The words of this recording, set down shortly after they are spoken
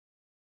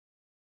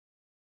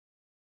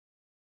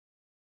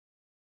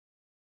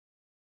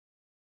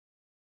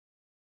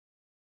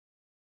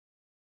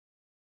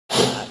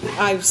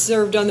I've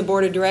served on the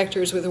board of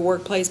directors with the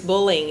Workplace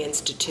Bullying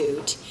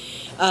Institute.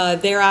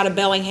 They're out of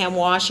Bellingham,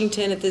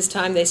 Washington at this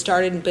time. They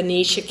started in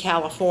Benicia,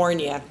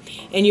 California.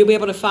 And you'll be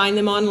able to find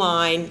them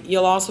online.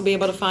 You'll also be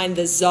able to find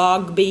the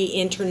Zogby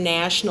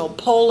International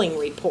polling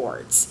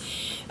reports.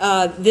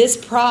 This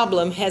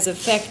problem has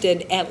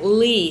affected at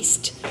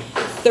least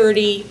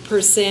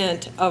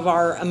 30% of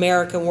our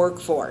American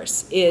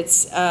workforce.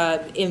 It's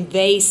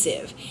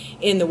invasive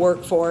in the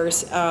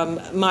workforce.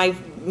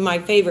 My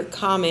favorite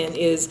comment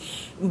is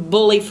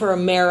bully for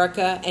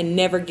America and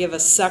never give a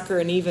sucker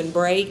an even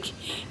break.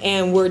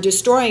 And we're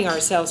destroying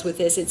ourselves with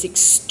this. It's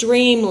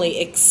extremely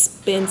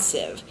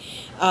expensive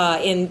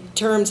in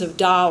terms of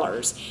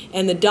dollars.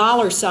 And the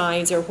dollar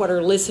signs are what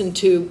are listened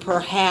to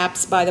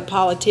perhaps by the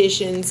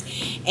politicians.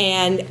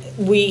 And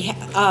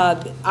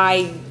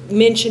I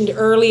mentioned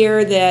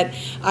earlier that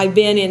I've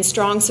been in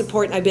strong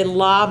support and I've been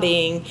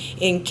lobbying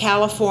in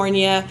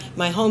California,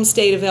 my home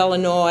state of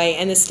Illinois,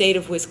 and the state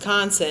of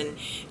Wisconsin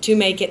to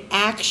make it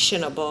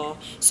actionable.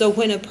 So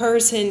when a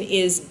person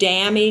is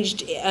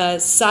damaged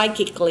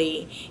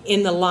psychically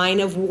in the line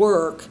of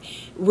work,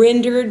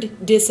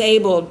 rendered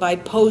disabled by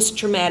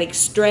post-traumatic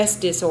stress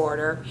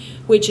disorder,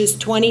 which is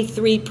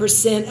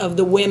 23% of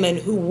the women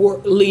who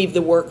leave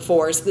the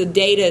workforce. The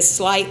data is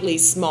slightly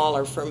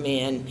smaller for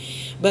men,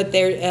 but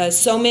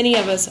so many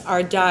of us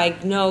are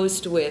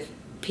diagnosed with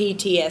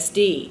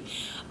PTSD.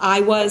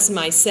 I was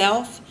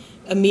myself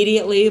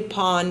immediately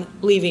upon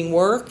leaving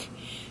work.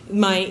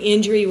 My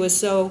injury was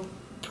so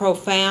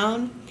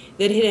profound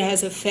that it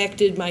has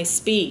affected my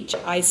speech.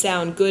 I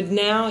sound good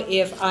now.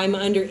 If I'm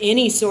under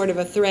any sort of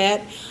a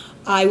threat,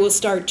 I will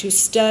start to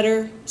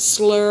stutter,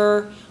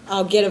 slur,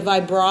 I'll get a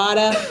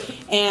vibrata,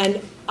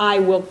 and I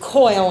will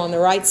coil on the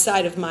right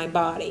side of my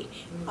body.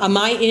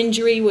 My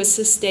injury was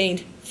sustained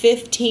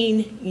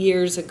 15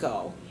 years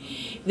ago.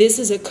 This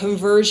is a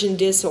conversion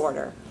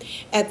disorder.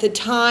 At the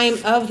time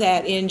of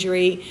that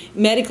injury,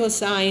 medical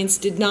science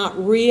did not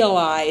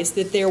realize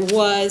that there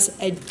was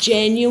a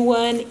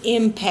genuine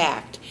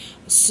impact.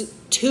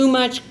 Too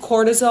much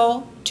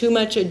cortisol, too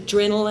much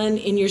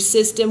adrenaline in your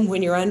system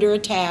when you're under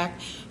attack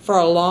for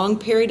a long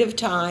period of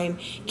time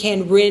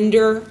can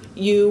render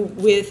you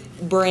with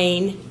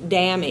brain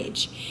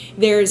damage.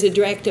 There is a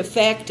direct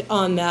effect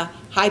on the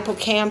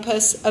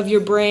hippocampus of your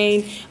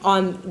brain,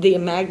 on the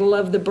amygdala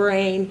of the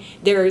brain.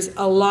 There's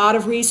a lot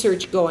of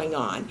research going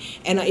on.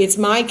 And it's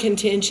my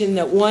contention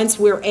that once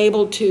we're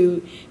able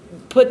to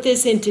put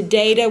this into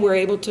data, we're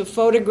able to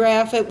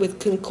photograph it with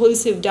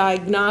conclusive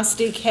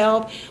diagnostic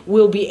help,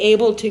 we'll be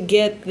able to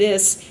get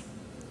this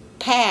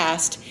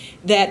passed,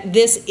 that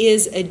this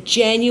is a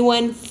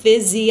genuine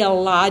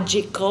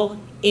physiological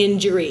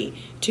injury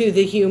to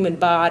the human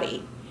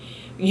body.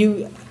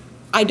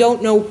 I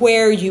don't know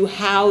where you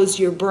house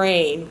your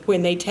brain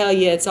when they tell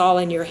you it's all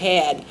in your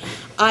head.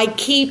 I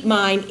keep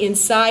mine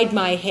inside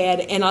my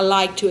head, and I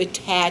like to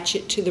attach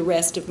it to the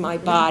rest of my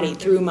body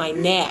through my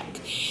neck.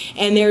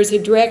 And there's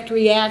a direct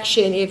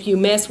reaction if you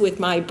mess with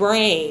my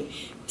brain.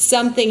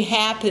 Something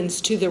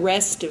happens to the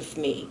rest of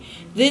me.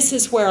 This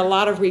is where a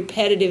lot of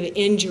repetitive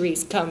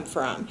injuries come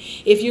from.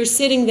 If you're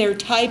sitting there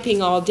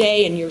typing all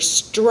day and you're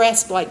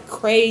stressed like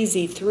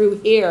crazy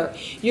through here,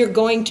 you're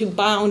going to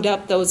bound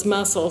up those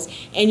muscles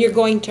and you're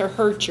going to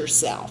hurt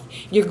yourself.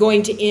 You're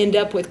going to end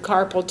up with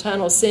carpal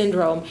tunnel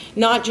syndrome,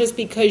 not just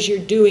because you're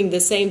doing the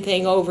same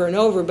thing over and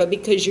over, but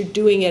because you're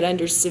doing it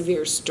under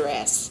severe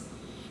stress.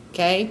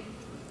 Okay?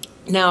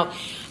 Now,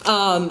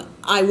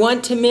 I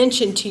want to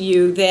mention to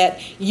you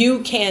that you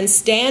can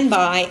stand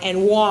by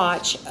and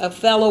watch a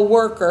fellow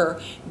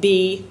worker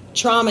be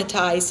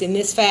traumatized in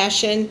this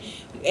fashion,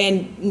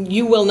 and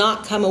you will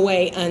not come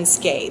away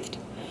unscathed.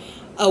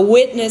 A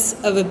witness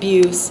of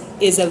abuse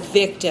is a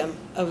victim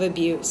of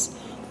abuse.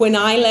 When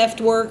I left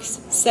work,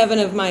 7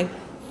 of my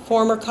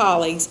former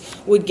colleagues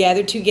would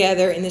gather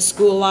together in the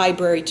school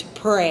library to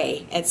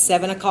pray at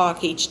 7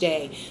 o'clock each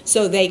day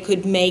so they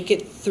could make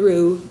it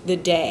through the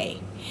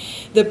day.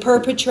 The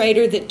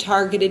perpetrator that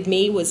targeted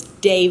me was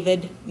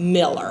David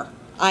Miller.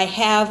 I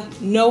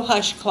have no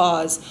hush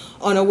clause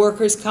on a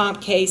workers' comp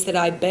case that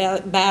I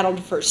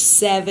battled for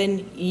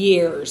 7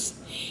 years.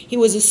 He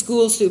was a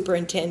school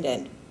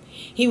superintendent.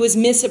 He was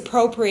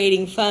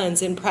misappropriating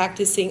funds and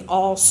practicing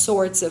all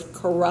sorts of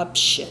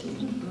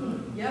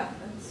corruption.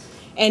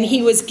 And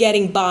he was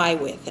getting by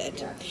with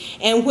it.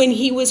 And when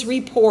he was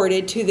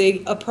reported to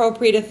the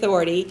appropriate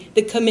authority,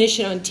 the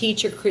Commission on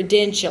Teacher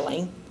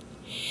Credentialing,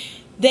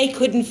 they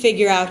couldn't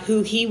figure out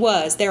who he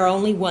was. There are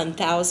only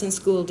 1,000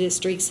 school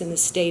districts in the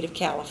state of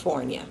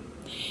California.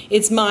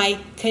 It's my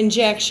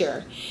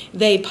conjecture.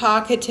 They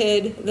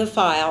pocketed the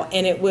file,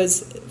 and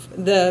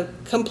the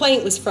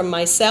complaint was from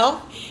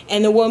myself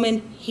and the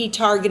woman he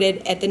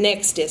targeted at the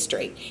next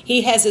district.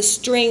 He has a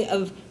string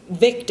of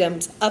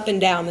victims up and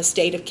down the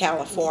state of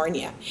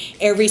California.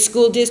 Every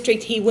school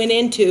district he went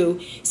into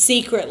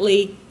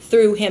secretly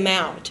threw him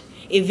out.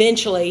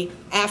 Eventually,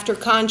 after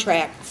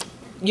contract,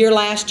 your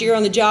last year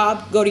on the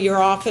job, go to your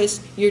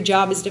office, your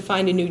job is to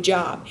find a new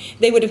job.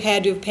 They would have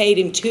had to have paid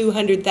him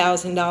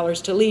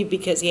 $200,000 to leave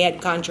because he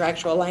had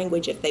contractual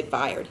language if they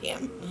fired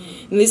him.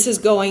 And this is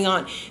going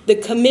on. The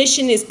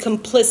commission is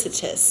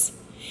complicitous.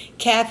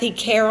 Kathy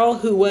Carroll,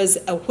 who was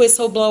a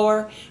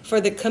whistleblower for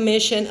the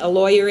commission, a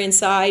lawyer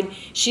inside,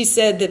 she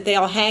said that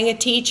they'll hang a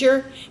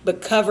teacher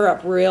but cover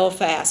up real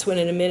fast when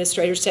an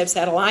administrator steps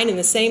out of line, and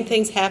the same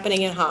thing's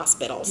happening in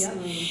hospitals.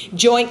 Yep.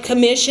 Joint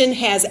Commission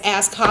has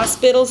asked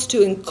hospitals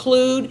to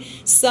include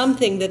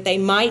something that they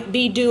might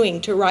be doing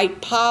to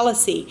write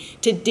policy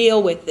to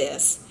deal with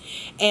this.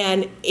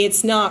 And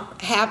it's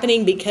not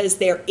happening because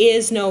there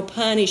is no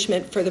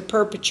punishment for the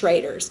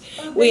perpetrators.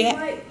 Oh, they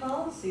write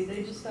policy,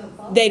 they just don't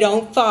follow it. They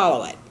don't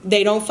follow it.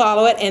 They don't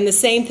follow it, and the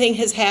same thing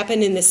has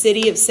happened in the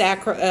city of San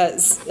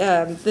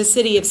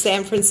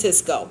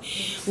Francisco.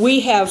 We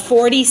have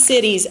 40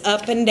 cities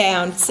up and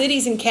down,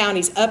 cities and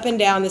counties up and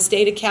down the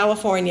state of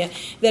California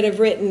that have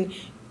written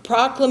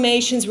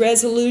proclamations,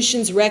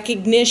 resolutions,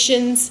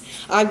 recognitions.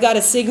 I've got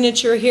a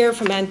signature here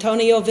from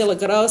Antonio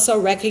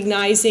Villagroso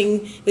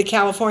recognizing the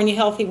California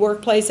Healthy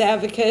Workplace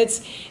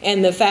Advocates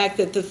and the fact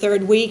that the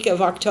third week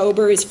of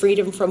October is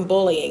Freedom from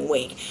Bullying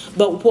Week.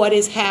 But what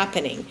is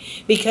happening?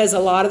 Because a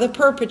lot of the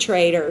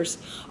perpetrators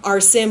are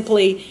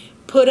simply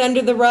put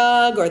under the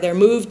rug or they're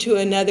moved to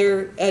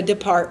another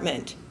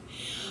department.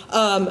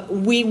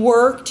 We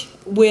worked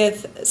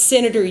with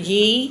Senator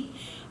Yee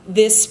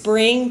this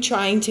spring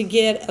trying to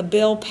get a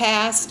bill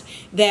passed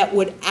that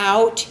would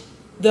out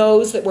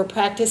those that were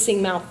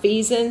practicing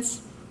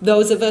malfeasance,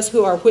 those of us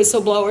who are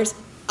whistleblowers.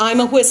 I'm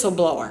a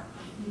whistleblower.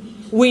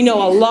 We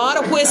know a lot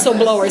of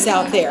whistleblowers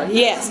out there,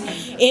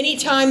 yes.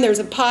 Anytime there's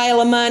a pile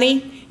of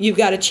money, you've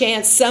got a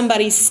chance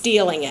somebody's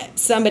stealing it,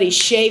 somebody's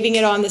shaving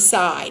it on the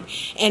side.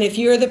 And if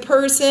you're the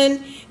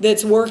person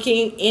that's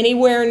working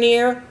anywhere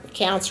near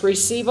accounts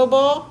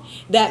receivable,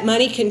 that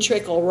money can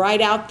trickle right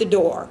out the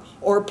door.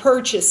 Or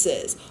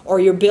purchases,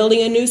 or you're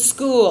building a new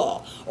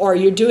school, or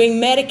you're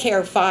doing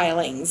Medicare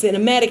filings in a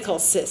medical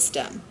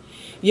system,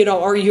 you know,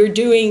 or you're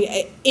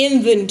doing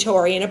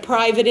inventory in a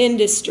private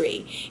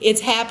industry.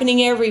 It's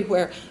happening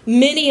everywhere.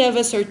 Many of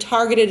us are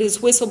targeted as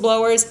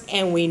whistleblowers,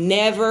 and we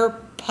never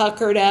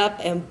puckered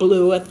up and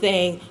blew a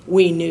thing.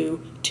 We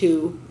knew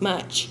too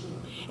much.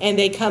 And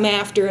they come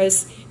after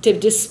us to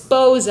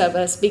dispose of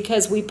us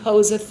because we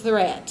pose a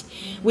threat.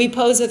 We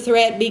pose a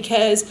threat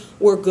because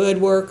we're good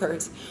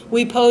workers.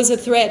 We pose a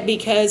threat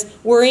because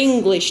we're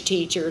English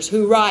teachers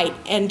who write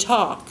and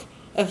talk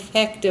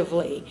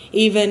effectively,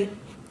 even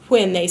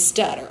when they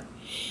stutter.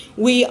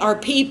 We are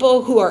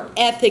people who are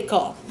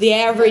ethical. The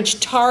average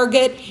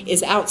target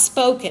is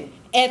outspoken,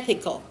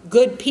 ethical,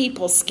 good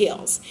people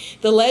skills.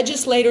 The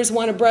legislators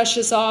want to brush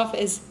us off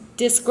as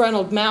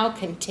disgruntled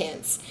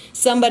malcontents,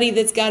 somebody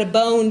that's got a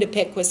bone to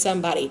pick with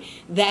somebody.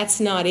 That's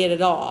not it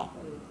at all.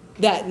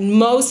 That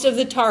most of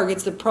the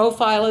targets, the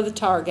profile of the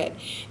target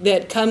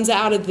that comes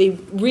out of the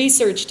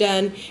research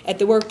done at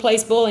the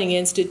Workplace Bullying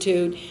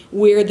Institute,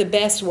 we're the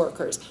best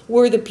workers.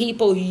 We're the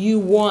people you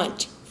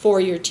want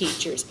for your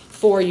teachers,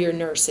 for your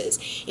nurses.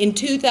 In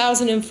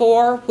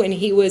 2004, when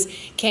he was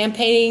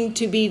campaigning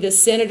to be the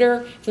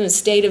senator from the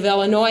state of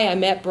Illinois, I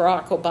met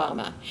Barack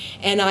Obama,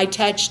 and I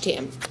touched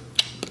him.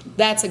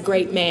 That's a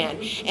great man.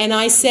 And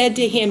I said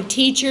to him,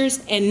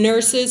 teachers and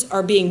nurses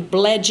are being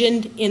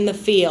bludgeoned in the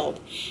field.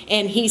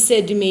 And he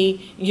said to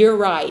me, you're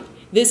right.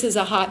 This is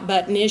a hot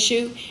button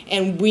issue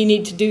and we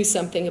need to do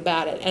something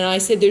about it. And I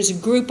said, there's a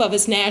group of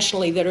us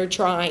nationally that are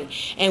trying,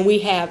 and we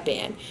have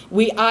been.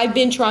 I've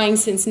been trying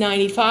since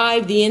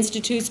 '95. The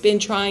Institute's been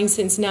trying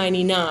since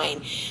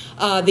 '99.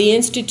 The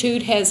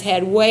Institute has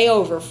had way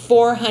over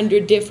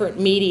 400 different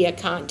media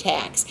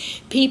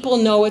contacts. People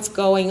know what's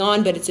going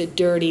on, but it's a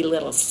dirty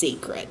little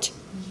secret.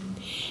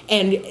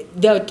 And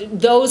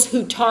those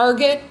who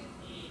target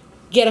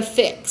get a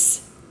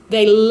fix.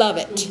 They love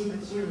it.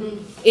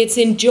 It's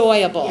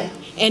enjoyable.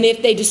 And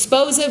if they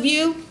dispose of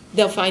you,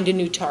 they'll find a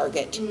new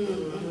target.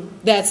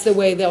 That's the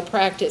way they'll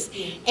practice.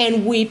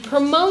 And we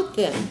promote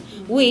them.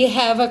 We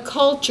have a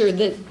culture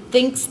that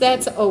thinks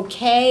that's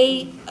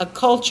okay, a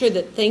culture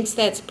that thinks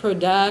that's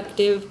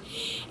productive.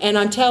 And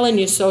I'm telling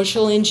you,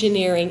 social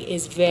engineering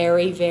is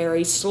very,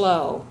 very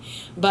slow.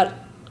 But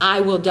I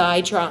will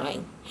die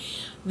trying.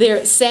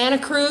 Santa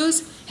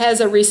Cruz has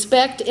a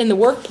respect in the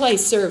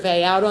workplace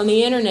survey out on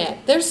the internet.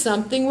 There's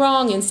something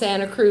wrong in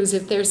Santa Cruz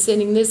if they're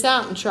sending this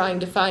out and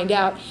trying to find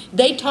out.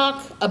 They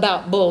talk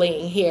about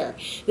bullying here.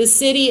 The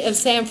city of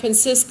San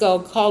Francisco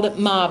called it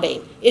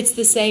mobbing. It's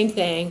the same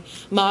thing.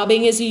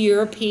 Mobbing is a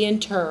European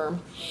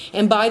term.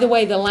 And by the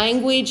way, the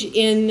language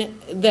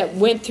that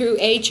went through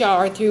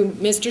HR through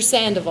Mr.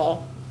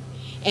 Sandoval,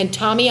 and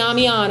Tommy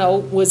Amiano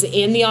was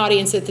in the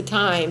audience at the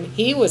time.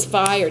 He was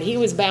fired. He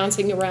was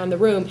bouncing around the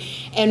room.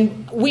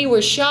 And we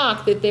were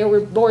shocked that there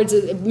were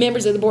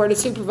members of the Board of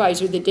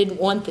Supervisors that didn't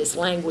want this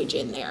language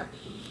in there.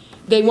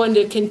 They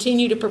wanted to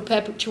continue to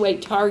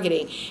perpetuate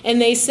targeting. And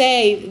they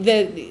say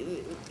that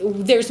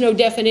there's no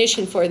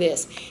definition for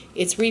this.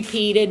 It's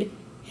repeated,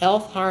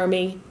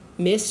 health-harming,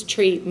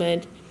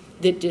 mistreatment,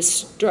 that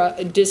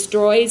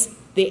destroys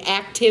the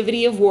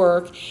activity of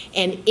work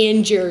and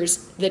injures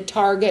the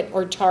target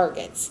or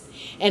targets.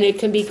 And it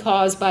can be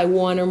caused by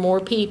one or more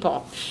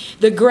people.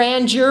 The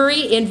grand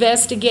jury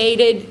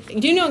investigated.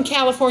 Do you know in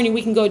California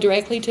we can go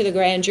directly to the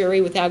grand jury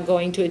without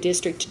going to a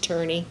district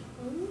attorney?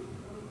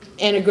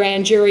 And a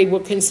grand jury will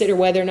consider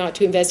whether or not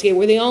to investigate.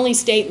 We're the only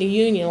state in the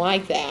union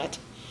like that.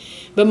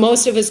 But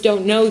most of us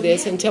don't know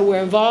this until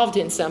we're involved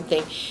in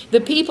something. The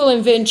people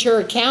in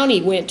Ventura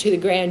County went to the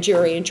grand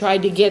jury and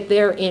tried to get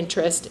their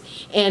interest,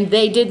 and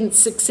they didn't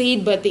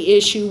succeed, but the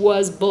issue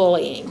was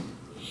bullying.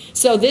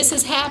 So this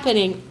is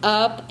happening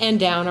up and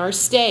down our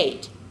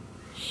state.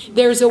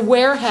 There's a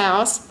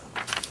warehouse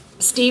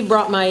Steve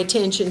brought my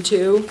attention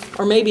to,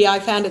 or maybe I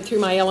found it through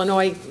my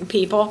Illinois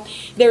people.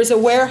 There's a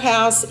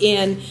warehouse for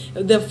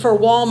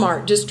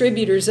Walmart,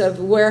 distributors of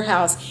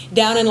warehouse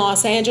down in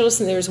Los Angeles,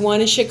 and there's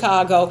one in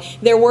Chicago.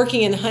 They're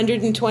working in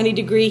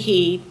 120-degree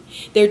heat.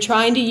 They're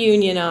trying to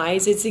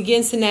unionize. It's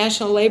against the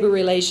National Labor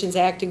Relations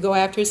Act to go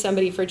after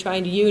somebody for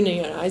trying to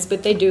unionize,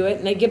 but they do it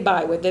and they get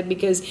by with it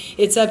because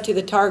it's up to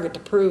the target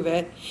to prove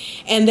it.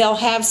 And they'll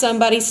have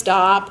somebody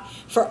stop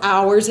for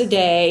hours a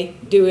day,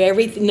 do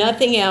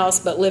nothing else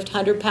but lift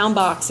 100-pound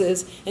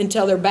boxes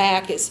until their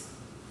back is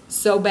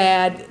so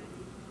bad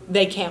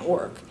they can't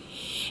work.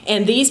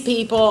 And these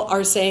people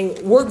are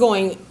saying, we're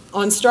going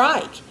on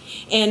strike.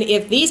 And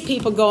if these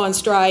people go on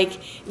strike,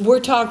 we're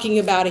talking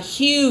about a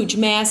huge,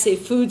 massive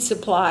food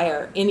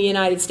supplier in the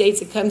United States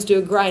that comes to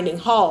a grinding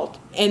halt,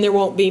 and there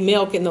won't be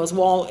milk in those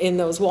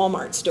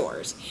Walmart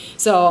stores.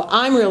 So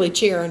I'm really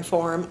cheering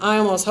for them. I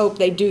almost hope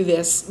they do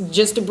this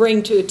just to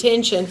bring to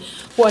attention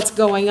what's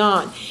going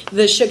on.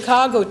 The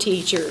Chicago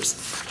teachers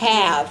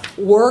have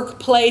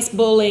workplace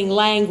bullying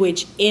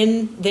language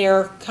in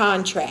their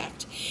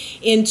contract.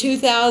 In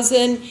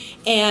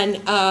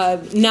 2009,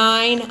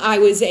 I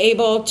was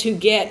able to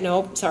get,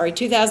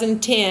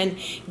 2010,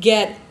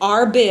 get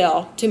our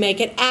bill to make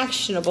it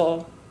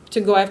actionable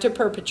to go after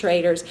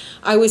perpetrators.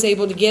 I was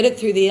able to get it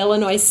through the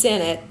Illinois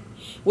Senate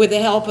with the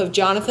help of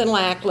Jonathan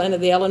Lackland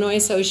of the Illinois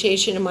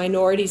Association of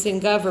Minorities in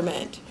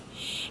Government.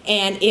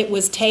 And it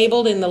was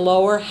tabled in the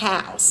lower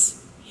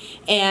house.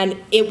 And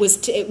it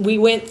was we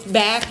went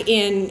back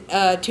in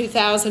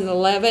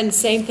 2011,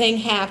 same thing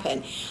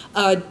happened.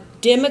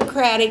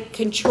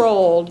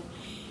 Democratic-controlled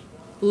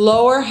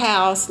lower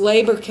house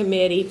labor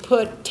committee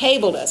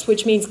tabled us,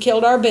 which means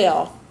killed our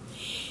bill,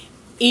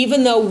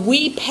 even though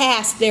we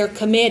passed their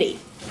committee.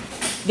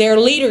 Their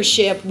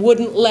leadership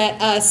wouldn't let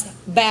us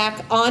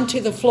back onto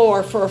the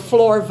floor for a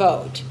floor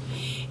vote.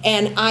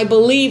 And I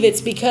believe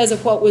it's because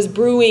of what was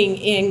brewing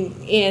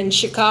in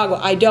Chicago.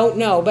 I don't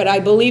know, but I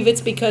believe it's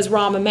because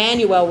Rahm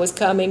Emanuel was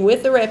coming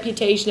with the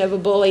reputation of a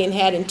bully and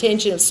had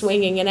intention of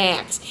swinging an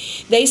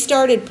axe. They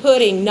started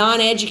putting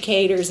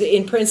non-educators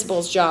in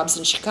principals' jobs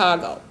in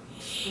Chicago.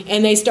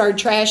 And they started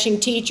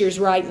trashing teachers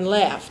right and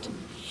left.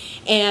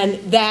 And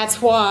that's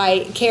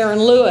why Karen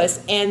Lewis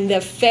and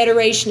the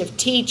Federation of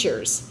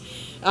Teachers,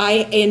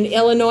 in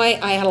Illinois,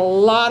 I had a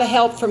lot of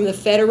help from the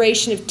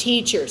Federation of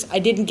Teachers. I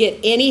didn't get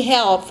any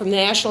help from the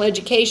National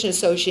Education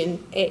Association,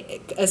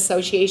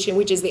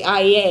 which is the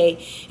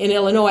IEA in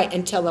Illinois,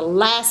 until the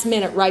last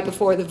minute right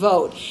before the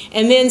vote.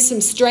 And then some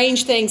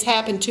strange things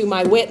happened to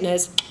my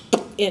witness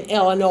in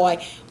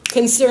Illinois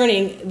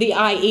concerning the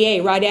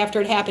IEA. Right after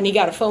it happened, he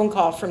got a phone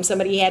call from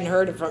somebody he hadn't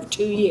heard of for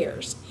 2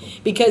 years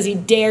because he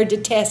dared to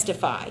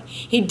testify.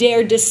 He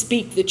dared to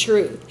speak the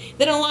truth.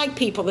 They don't like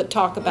people that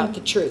talk about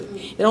the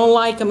truth. They don't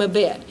like them a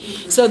bit.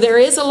 So there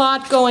is a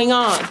lot going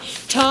on.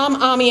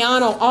 Tom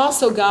Amiano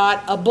also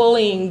got a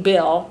bullying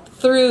bill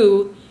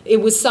through.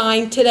 It was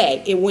signed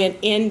today. It went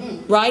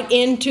in right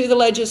into the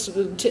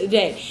legislature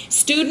today.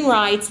 Student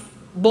rights,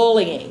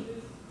 bullying.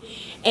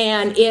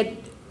 And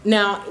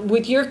now,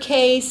 with your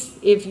case,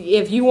 if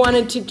you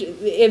wanted to,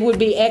 it would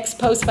be ex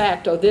post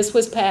facto. This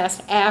was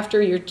passed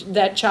after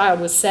that child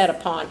was set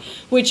upon,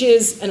 which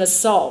is an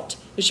assault.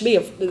 There should be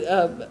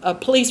a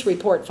police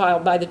report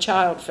filed by the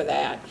child for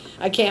that.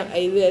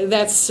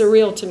 That's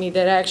surreal to me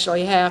that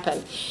actually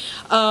happened.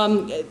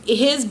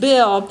 His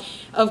bill,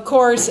 of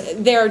course,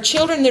 there are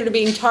children that are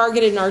being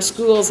targeted in our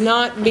schools,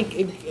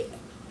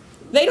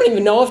 they don't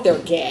even know if they're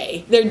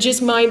gay. There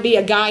just might be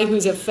a guy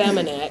who's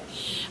effeminate.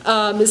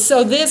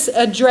 So this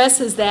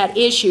addresses that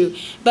issue,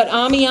 but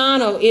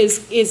Amiano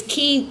is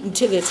key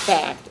to this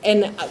fact,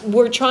 and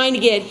we're trying to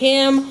get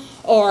him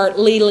or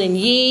Leland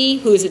Yee,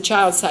 who is a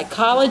child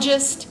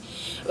psychologist.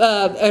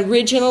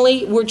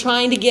 Originally, we're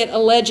trying to get a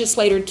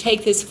legislator to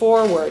take this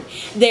forward.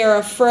 They're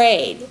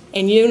afraid,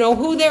 and you know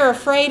who they're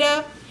afraid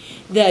of?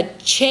 The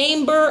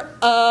Chamber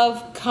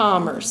of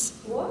Commerce.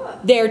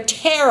 What? They're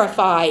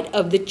terrified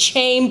of the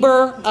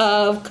Chamber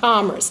of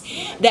Commerce.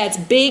 That's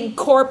big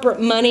corporate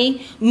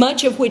money,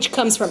 much of which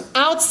comes from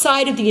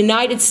outside of the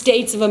United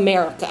States of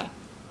America.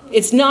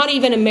 It's not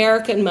even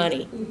American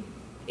money.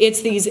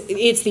 It's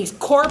these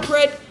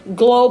corporate,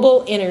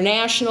 global,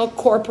 international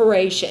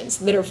corporations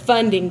that are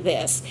funding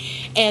this.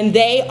 And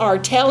they are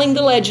telling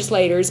the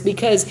legislators,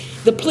 because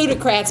the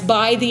plutocrats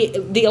buy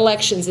the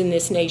elections in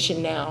this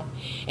nation now,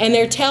 and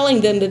they're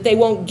telling them that they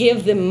won't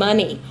give them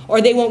money,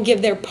 or they won't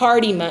give their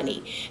party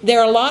money. There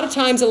are a lot of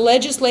times a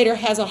legislator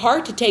has a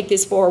heart to take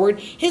this forward.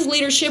 His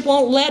leadership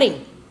won't let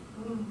him.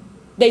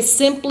 They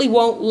simply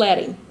won't let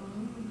him.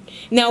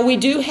 Now, we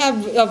do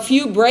have a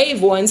few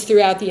brave ones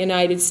throughout the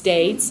United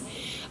States.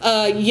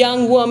 A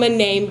young woman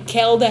named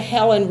Kelda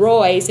Helen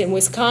Royce in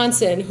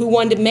Wisconsin who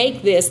wanted to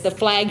make this the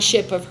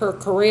flagship of her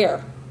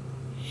career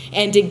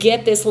and to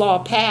get this law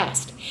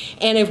passed.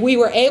 And if we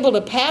were able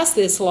to pass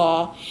this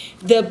law,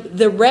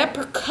 the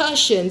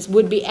repercussions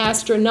would be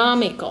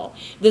astronomical.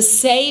 The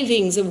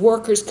savings of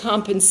workers'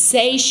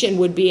 compensation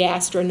would be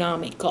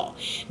astronomical.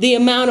 The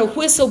amount of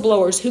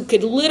whistleblowers who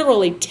could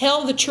literally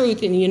tell the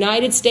truth in the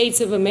United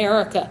States of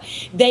America,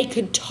 they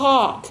could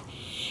talk.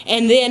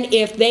 And then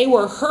if they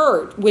were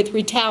hurt with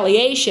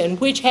retaliation,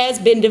 which has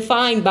been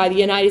defined by the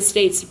United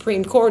States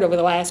Supreme Court over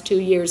the last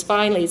 2 years,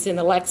 finally it's in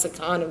the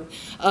lexicon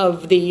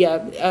of the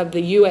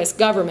U.S.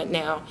 government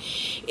now.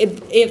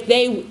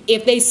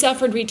 If they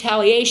suffered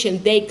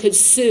retaliation, they could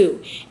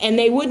sue. And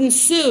they wouldn't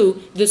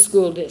sue the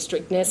school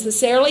district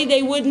necessarily.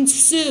 They wouldn't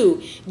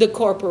sue the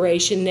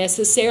corporation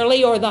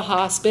necessarily or the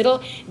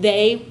hospital.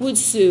 They would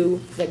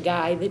sue the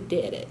guy that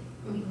did it.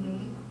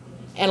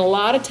 And a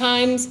lot of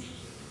times,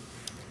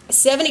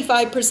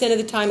 75% of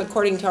the time,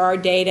 according to our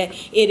data,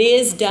 it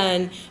is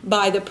done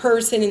by the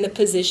person in the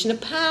position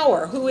of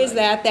power. Who is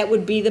that? That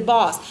would be the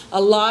boss. A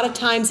lot of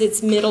times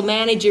it's middle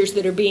managers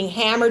that are being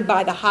hammered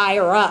by the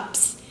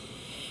higher-ups.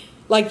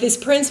 Like this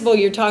principal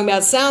you're talking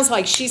about, sounds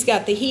like she's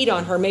got the heat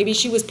on her. Maybe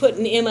she was put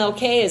in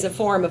MLK as a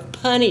form of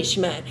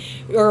punishment,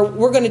 or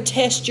we're going to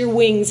test your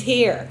wings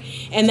here.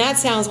 And that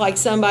sounds like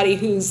somebody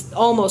who's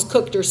almost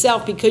cooked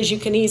herself because you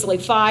can easily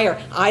fire.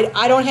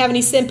 I don't have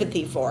any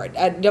sympathy for it.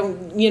 I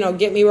don't,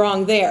 get me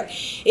wrong there.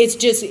 It's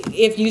just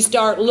if you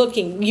start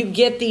looking, you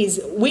get these,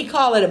 we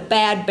call it a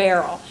bad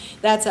barrel.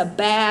 That's a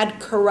bad,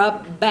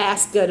 corrupt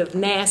basket of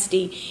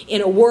nasty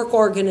in a work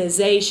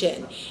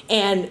organization.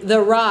 And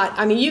the rot,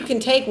 I mean, you can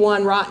take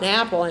one rotten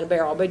apple in a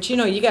barrel, but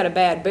you got a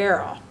bad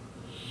barrel.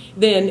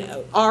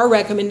 Then our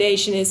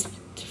recommendation is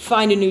to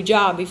find a new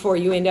job before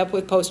you end up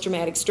with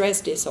post-traumatic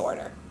stress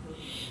disorder.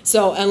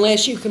 So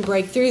unless you can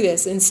break through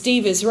this, and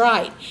Steve is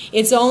right,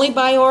 it's only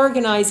by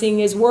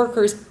organizing as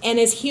workers and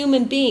as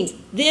human beings.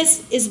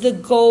 This is the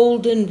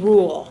golden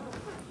rule.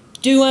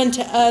 Do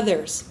unto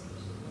others.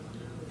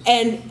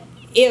 And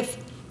if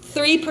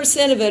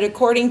 3% of it,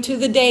 according to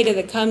the data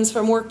that comes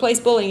from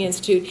Workplace Bullying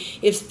Institute,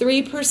 if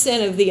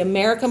 3% of the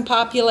American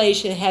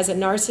population has a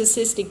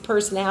narcissistic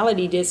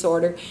personality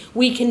disorder,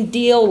 we can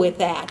deal with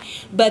that.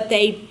 But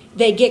they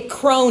get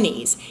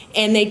cronies,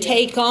 and they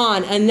take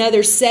on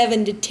another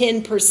 7 to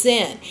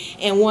 10%.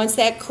 And once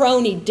that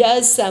crony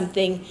does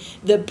something,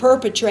 the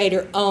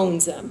perpetrator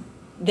owns them.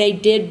 They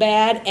did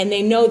bad, and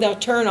they know they'll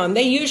turn on them.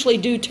 They usually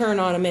do turn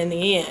on them in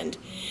the end.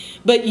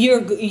 But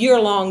you're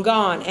long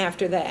gone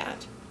after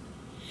that.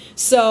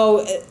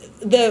 So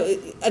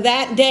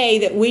that day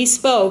that we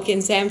spoke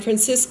in San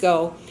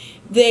Francisco,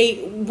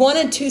 they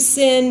wanted to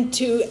send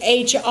to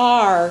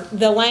HR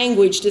the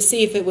language to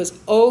see if it was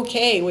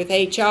okay with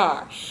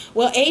HR.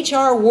 Well,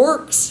 HR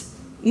works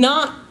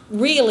not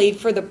really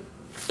for the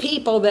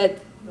people that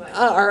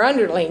are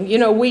underling.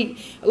 A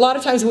lot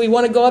of times we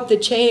want to go up the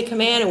chain of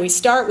command and we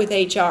start with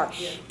HR.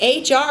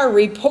 HR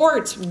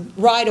reports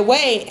right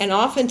away, and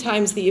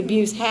oftentimes the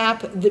abuse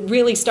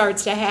really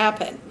starts to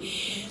happen.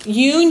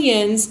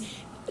 Unions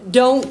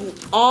don't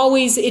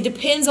always, it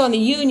depends on the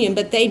union,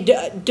 but they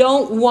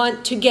don't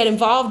want to get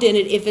involved in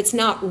it if it's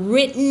not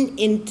written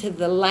into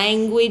the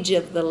language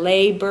of the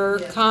labor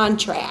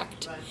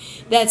contract.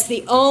 That's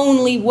the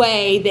only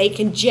way they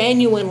can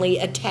genuinely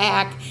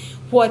attack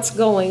what's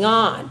going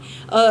on.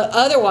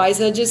 Otherwise,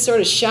 they'll just sort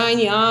of shine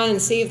you on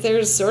and see if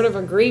there's sort of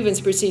a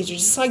grievance procedure.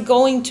 Just like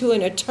going to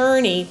an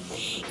attorney,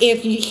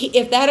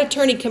 if that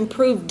attorney can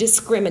prove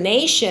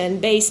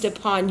discrimination based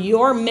upon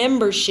your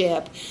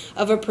membership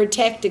of a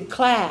protected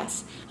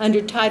class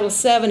under Title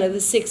VII of the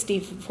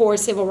 '64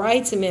 Civil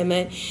Rights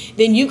Amendment,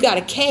 then you've got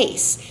a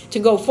case to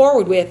go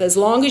forward with, as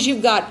long as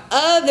you've got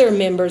other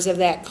members of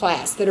that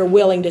class that are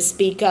willing to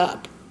speak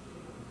up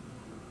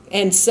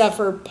and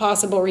suffer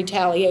possible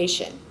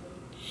retaliation.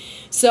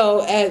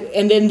 So,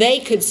 and then they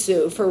could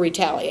sue for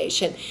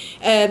retaliation.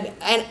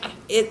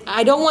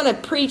 I don't want to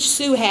preach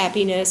sue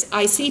happiness.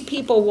 I see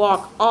people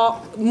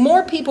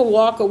more people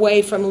walk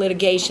away from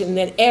litigation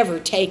than ever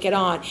take it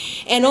on.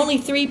 And only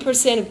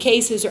 3% of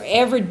cases are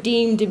ever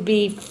deemed to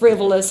be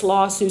frivolous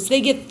lawsuits. They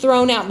get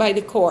thrown out by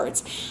the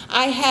courts.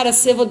 I had a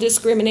civil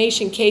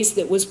discrimination case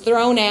that was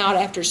thrown out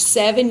after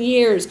 7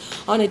 years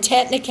on a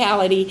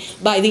technicality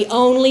by the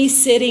only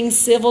sitting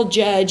civil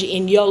judge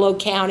in Yolo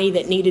County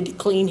that needed to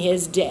clean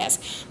his desk.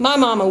 My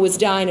mama was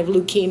dying of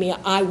leukemia.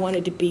 I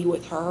wanted to be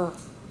with her.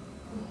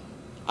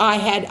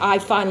 I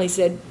finally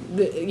said,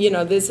 you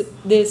know, this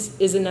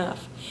is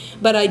enough.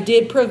 But I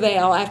did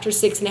prevail after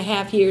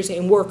 6.5 years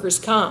in workers'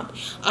 comp.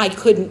 I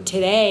couldn't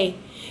today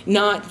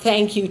not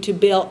thank you to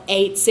Bill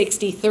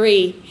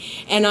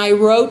 863. And I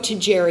wrote to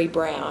Jerry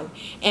Brown,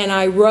 and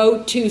I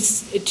wrote to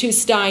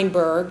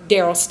Steinberg,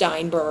 Darrell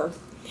Steinberg,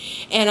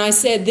 and I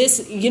said,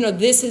 this, you know,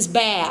 this is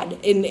bad,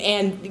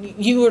 and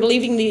you are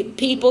leaving the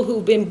people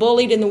who've been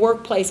bullied in the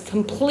workplace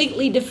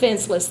completely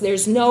defenseless.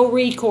 There's no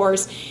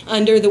recourse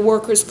under the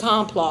workers'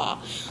 comp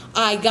law.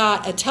 I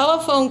got a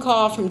telephone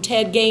call from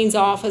Ted Gaines'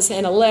 office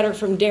and a letter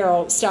from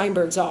Darrell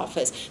Steinberg's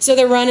office. So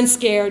they're running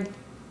scared.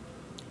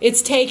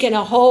 It's taken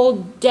a whole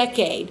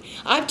decade.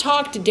 I've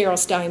talked to Darrell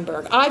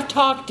Steinberg. I've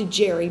talked to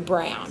Jerry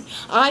Brown.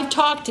 I've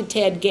talked to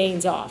Ted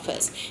Gaines'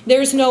 office.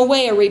 There's no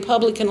way a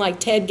Republican like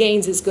Ted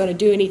Gaines is going to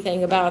do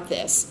anything about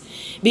this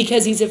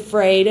because he's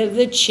afraid of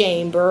the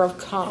Chamber of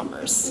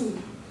Commerce.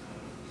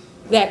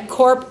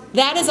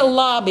 That is a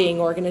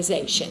lobbying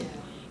organization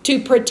to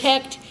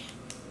protect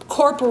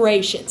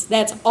corporations.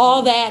 That's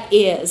all that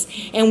is.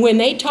 And when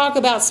they talk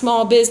about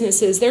small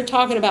businesses, they're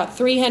talking about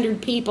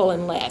 300 people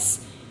and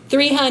less.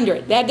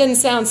 300. That doesn't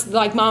sound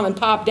like mom and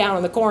pop down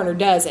on the corner,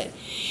 does it?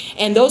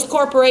 And those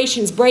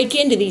corporations break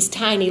into these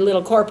tiny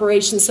little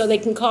corporations so they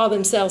can call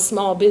themselves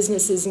small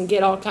businesses and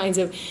get all kinds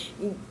of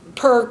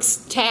perks,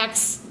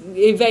 tax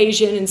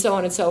evasion, and so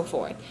on and so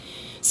forth.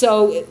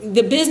 So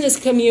the business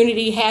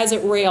community has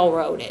it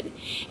railroaded.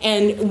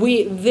 And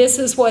this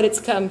is what it's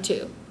come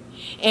to.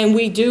 And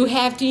we do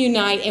have to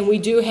unite, and we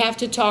do have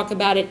to talk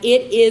about it.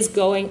 It is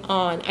going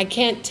on. I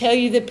can't tell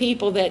you the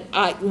people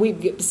that we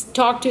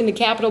talked to in the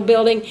Capitol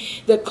building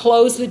that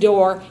close the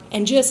door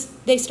and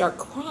they start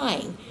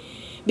crying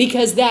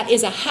because that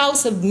is a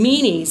house of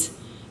meanies.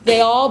 They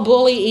all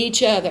bully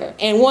each other.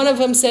 And one of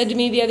them said to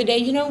me the other day,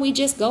 you know, we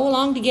just go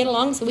along to get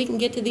along so we can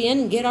get to the end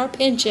and get our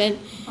pension.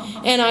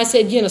 And I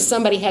said, you know,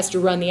 somebody has to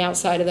run the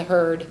outside of the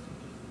herd.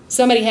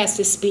 Somebody has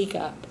to speak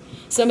up.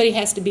 Somebody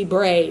has to be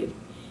brave.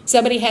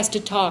 Somebody has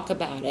to talk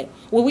about it.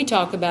 Well, we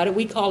talk about it.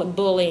 We call it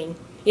bullying.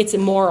 It's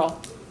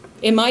immoral.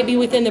 It might be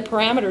within the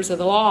parameters of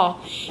the law.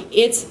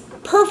 It's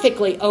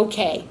perfectly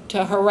okay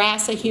to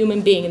harass a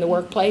human being in the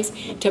workplace,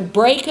 to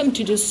break them,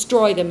 to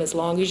destroy them, as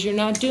long as you're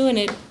not doing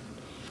it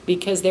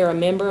because they're a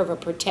member of a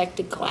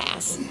protected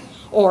class.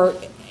 Or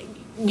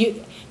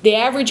the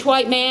average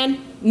white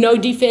man, no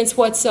defense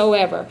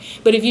whatsoever.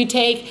 But if you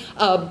take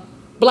a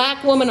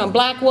black woman on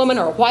black woman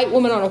or a white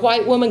woman on a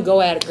white woman, go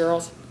at it,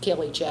 girls.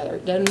 Kill each other.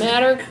 It doesn't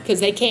matter because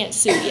they can't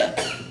sue you.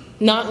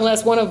 Not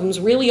unless one of them's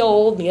really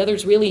old and the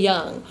other's really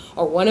young.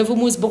 Or one of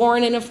them was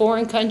born in a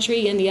foreign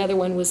country and the other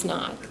one was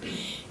not.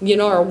 You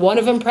know, or one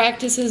of them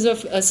practices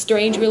a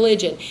strange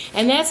religion.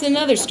 And that's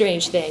another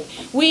strange thing.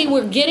 We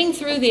were getting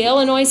through the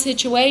Illinois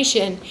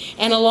situation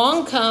and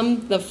along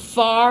come the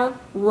far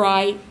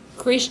right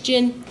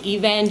Christian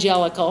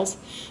evangelicals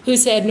who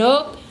said,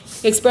 nope,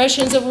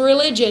 expressions of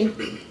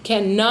religion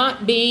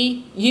cannot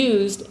be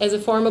used as a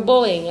form of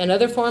bullying and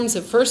other forms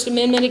of First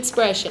Amendment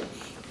expression.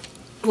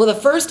 Well, the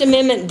First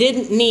Amendment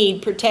didn't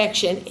need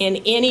protection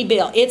in any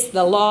bill. It's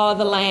the law of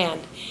the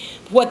land.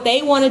 What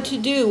they wanted to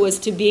do was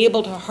to be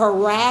able to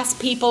harass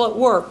people at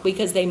work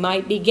because they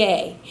might be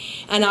gay.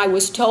 And I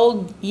was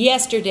told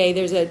yesterday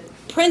there's a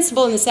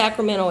principal in the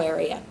Sacramento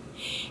area.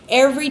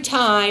 Every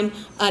time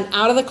an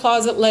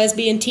out-of-the-closet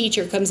lesbian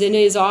teacher comes into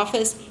his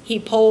office, he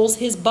pulls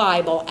his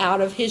Bible out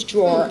of his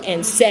drawer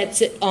and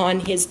sets it on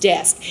his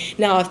desk.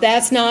 Now, if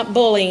that's not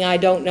bullying, I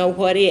don't know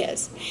what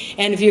is.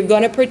 And if you're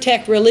going to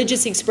protect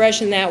religious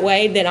expression that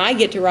way, then I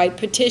get to write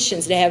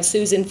petitions to have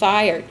Susan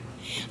fired.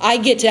 I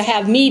get to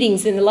have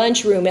meetings in the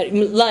lunchroom at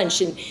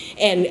lunch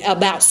and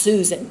about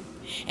Susan.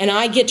 And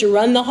I get to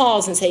run the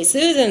halls and say,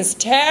 Susan's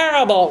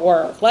terrible at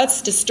work.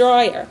 Let's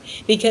destroy her.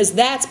 Because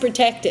that's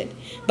protected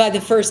by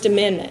the First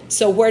Amendment.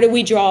 So where do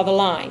we draw the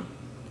line?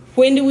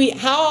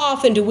 How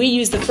often do we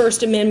use the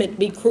First Amendment to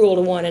be cruel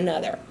to one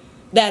another?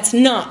 That's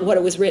not what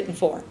it was written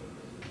for.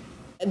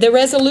 The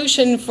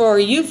resolution for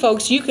you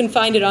folks, you can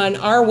find it on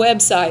our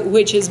website,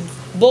 which is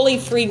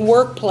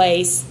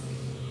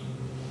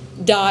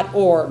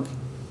bullyfreeworkplace.org.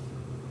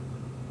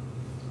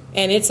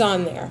 And it's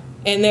on there.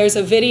 And there's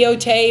a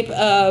videotape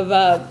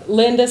of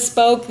Linda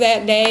spoke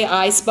that day,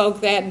 I spoke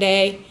that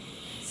day.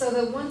 So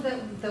the one that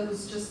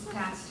was just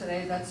passed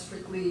today, that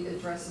strictly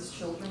addresses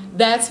children?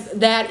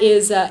 That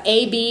is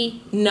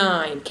AB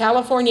 9,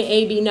 California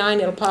AB 9.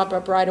 It'll pop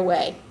up right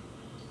away.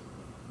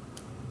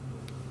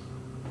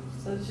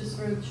 So it's just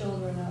for the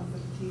children, not for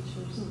the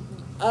teachers.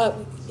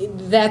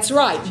 That's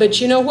right. But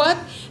you know what?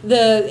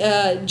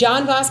 The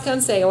John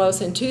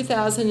Vasconcelos in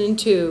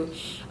 2002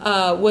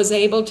 was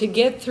able to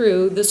get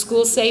through the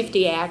School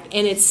Safety Act,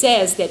 and it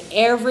says that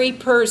every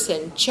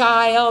person,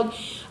 child,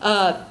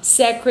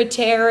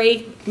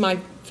 secretary, my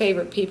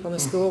favorite people in the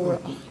school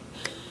world,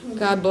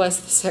 God bless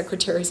the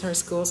secretaries in our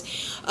schools,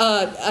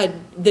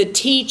 the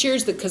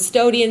teachers, the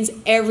custodians,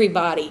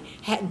 everybody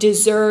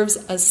deserves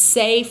a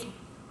safe,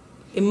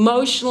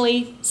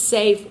 emotionally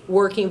safe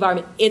working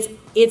environment.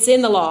 It's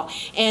in the law,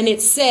 and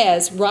it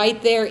says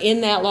right there in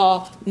that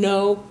law,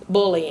 no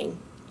bullying.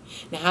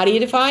 Now, how do you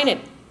define it?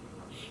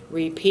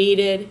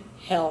 Repeated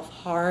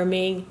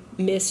health-harming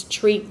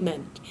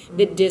mistreatment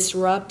that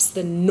disrupts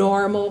the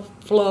normal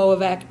flow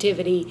of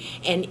activity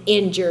and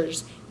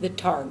injures the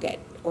target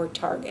or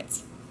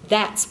targets.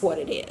 That's what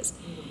it is.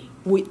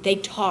 They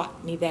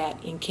taught me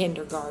that in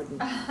kindergarten.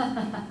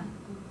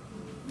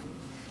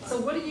 So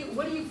what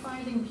are you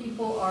finding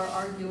people are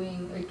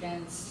arguing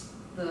against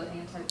the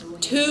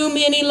anti-bullying? Too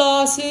many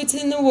lawsuits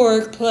in the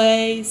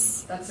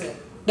workplace. That's it.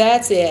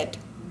 That's it.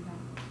 Okay.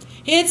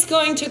 It's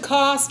going to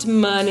cost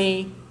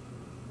money.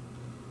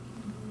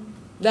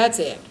 That's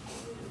it.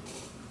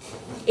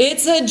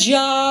 It's a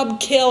job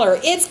killer.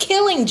 It's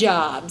killing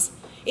jobs.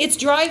 It's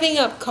driving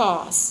up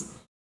costs.